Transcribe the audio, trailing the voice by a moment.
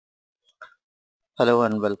Hello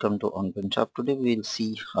and welcome to OnPrintShop. Today we'll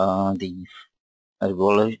see the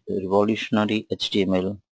revolutionary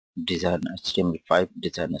HTML design, HTML5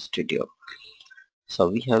 Designer Studio. So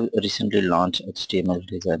we have recently launched HTML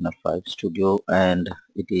Designer 5 Studio, and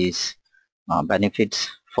it is benefits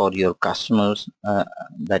for your customers,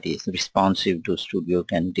 that is responsive to Studio,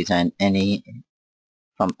 can design any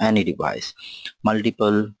from any device,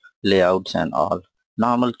 multiple layouts and all.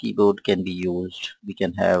 Normal keyboard can be used. We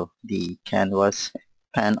can have the canvas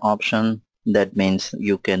pan option. That means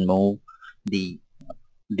you can move the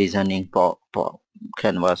designing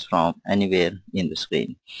canvas from anywhere in the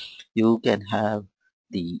screen. You can have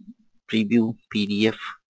the preview PDF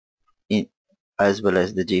in, as well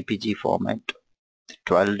as the JPG format.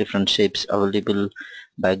 12 different shapes available,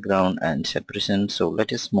 background and separation. So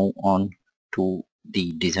let us move on to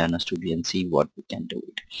the Designer Studio and see what we can do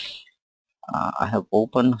it. I have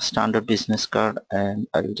opened standard business card and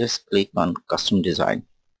I will just click on custom design.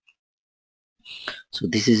 So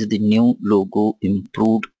this is the new logo,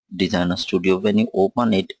 improved Designer Studio. When you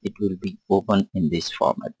open it, it will be open in this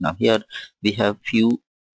format. Now here we have few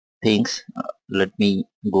things. Let me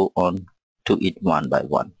go on to it one by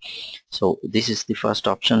one. So this is the first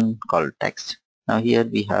option called text. Now here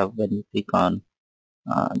we have, when you click on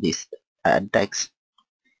this add text,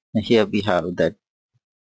 and here we have that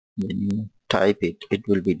when you type it, it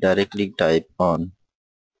will be directly typed on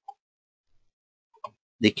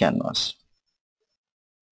the canvas.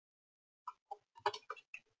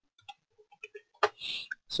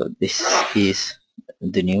 So this is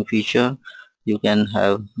the new feature. You can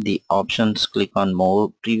have the options, click on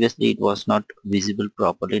more. Previously it was not visible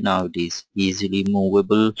properly, now it is easily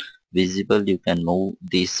movable, visible. You can move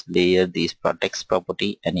this layer, this text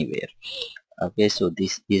property anywhere. Okay, so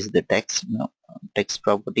this is the text. Now text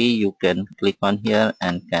property, you can click on here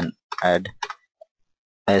and can add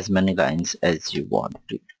as many lines as you want.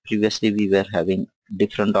 Previously we were having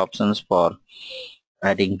different options for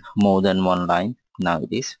adding more than one line. Now it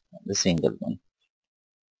is the single one.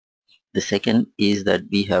 The second is that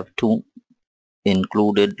we have two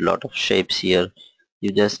included lot of shapes here.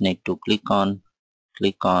 You just need to click on,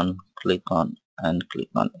 click on, click on and click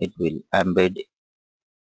on. It will embed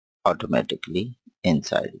automatically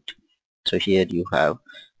inside it. So here you have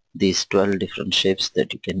these 12 different shapes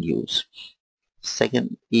that you can use.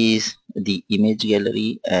 Second is the image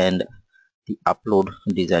gallery and the upload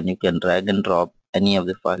design. You can drag and drop any of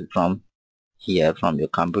the file from here from your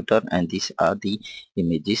computer, and these are the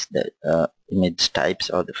images that image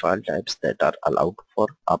types or the file types that are allowed for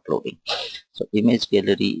uploading. So image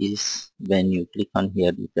gallery is when you click on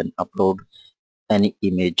here, you can upload any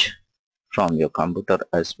image from your computer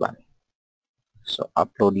as well. So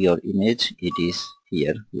upload your image, it is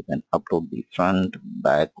here. You can upload the front,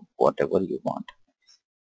 back, whatever you want.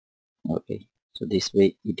 Okay, so this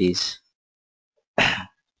way it is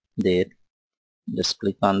there. Just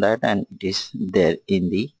click on that and it is there in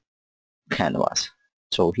the canvas.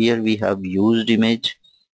 So here we have used image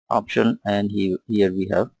option, and here we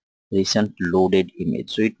have recent loaded image.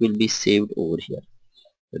 So it will be saved over here.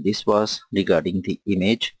 So this was regarding the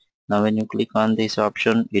image. Now when you click on this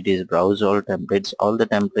option, it is browse all templates. All the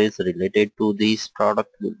templates related to this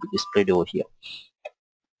product will be displayed over here.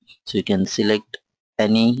 So you can select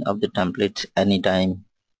any of the templates anytime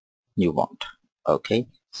you want. Okay,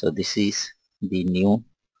 so this is the new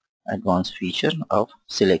advanced feature of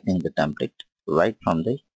selecting the template right from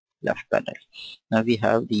the left panel. Now we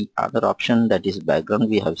have the other option, that is background.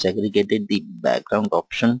 We have segregated the background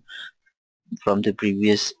option from the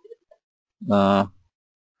previous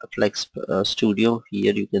Flex Studio.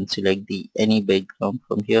 Here you can select the any background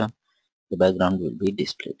from here. The background will be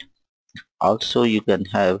displayed. Also you can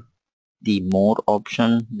have the more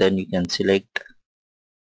option, then you can select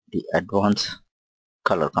the advanced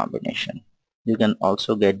color combination. You can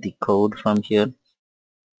also get the code from here.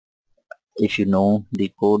 If you know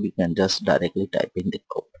the code, you can just directly type in the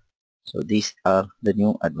code. So these are the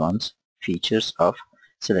new advanced features of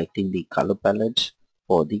selecting the color palettes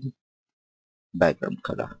for the background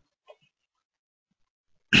color.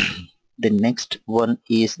 The next one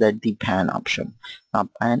is that the pan option. Now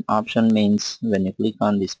pan option means when you click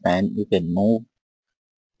on this pan, you can move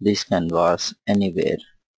this canvas anywhere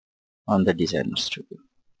on the Designer Studio.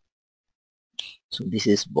 So this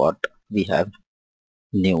is what we have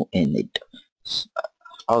new in it.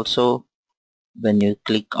 Also when you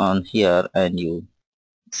click on here and you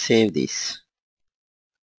save this,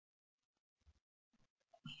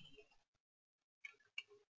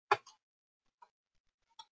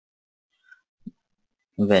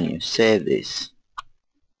 when you save this,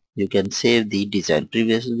 you can save the design.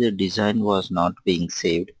 Previously the design was not being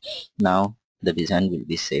saved. Now the design will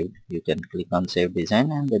be saved. You can click on save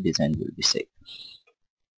design and the design will be saved.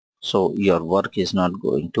 So your work is not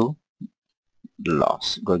going to be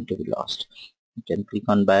lost. You can click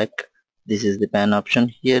on back. This is the pen option.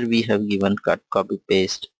 Here we have given cut, copy,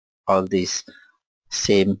 paste, all these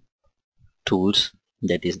same tools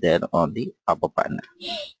that is there on the upper panel.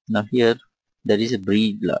 Now here there is a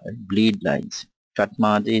bleed lines, cut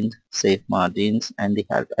margins, save margins, and the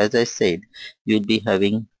help. As I said, you'll be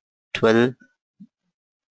having 12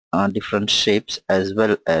 different shapes as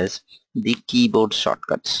well as the keyboard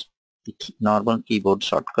shortcuts. The normal keyboard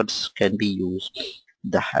shortcuts can be used.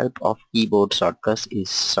 The help of keyboard shortcuts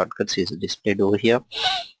is displayed over here.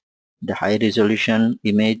 The high resolution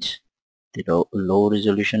image, the low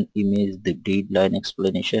resolution image, the bleed line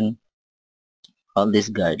explanation, all these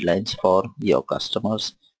guidelines for your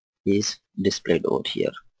customers is displayed over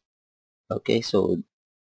here. Okay, so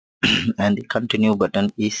and the continue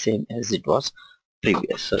button is same as it was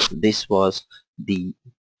previous. So this was the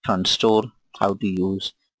front store, how to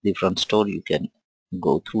use the front store. You can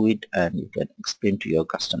go through it and you can explain to your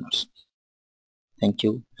customers. Thank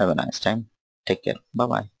you, have a nice time, take care, bye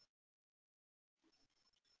bye.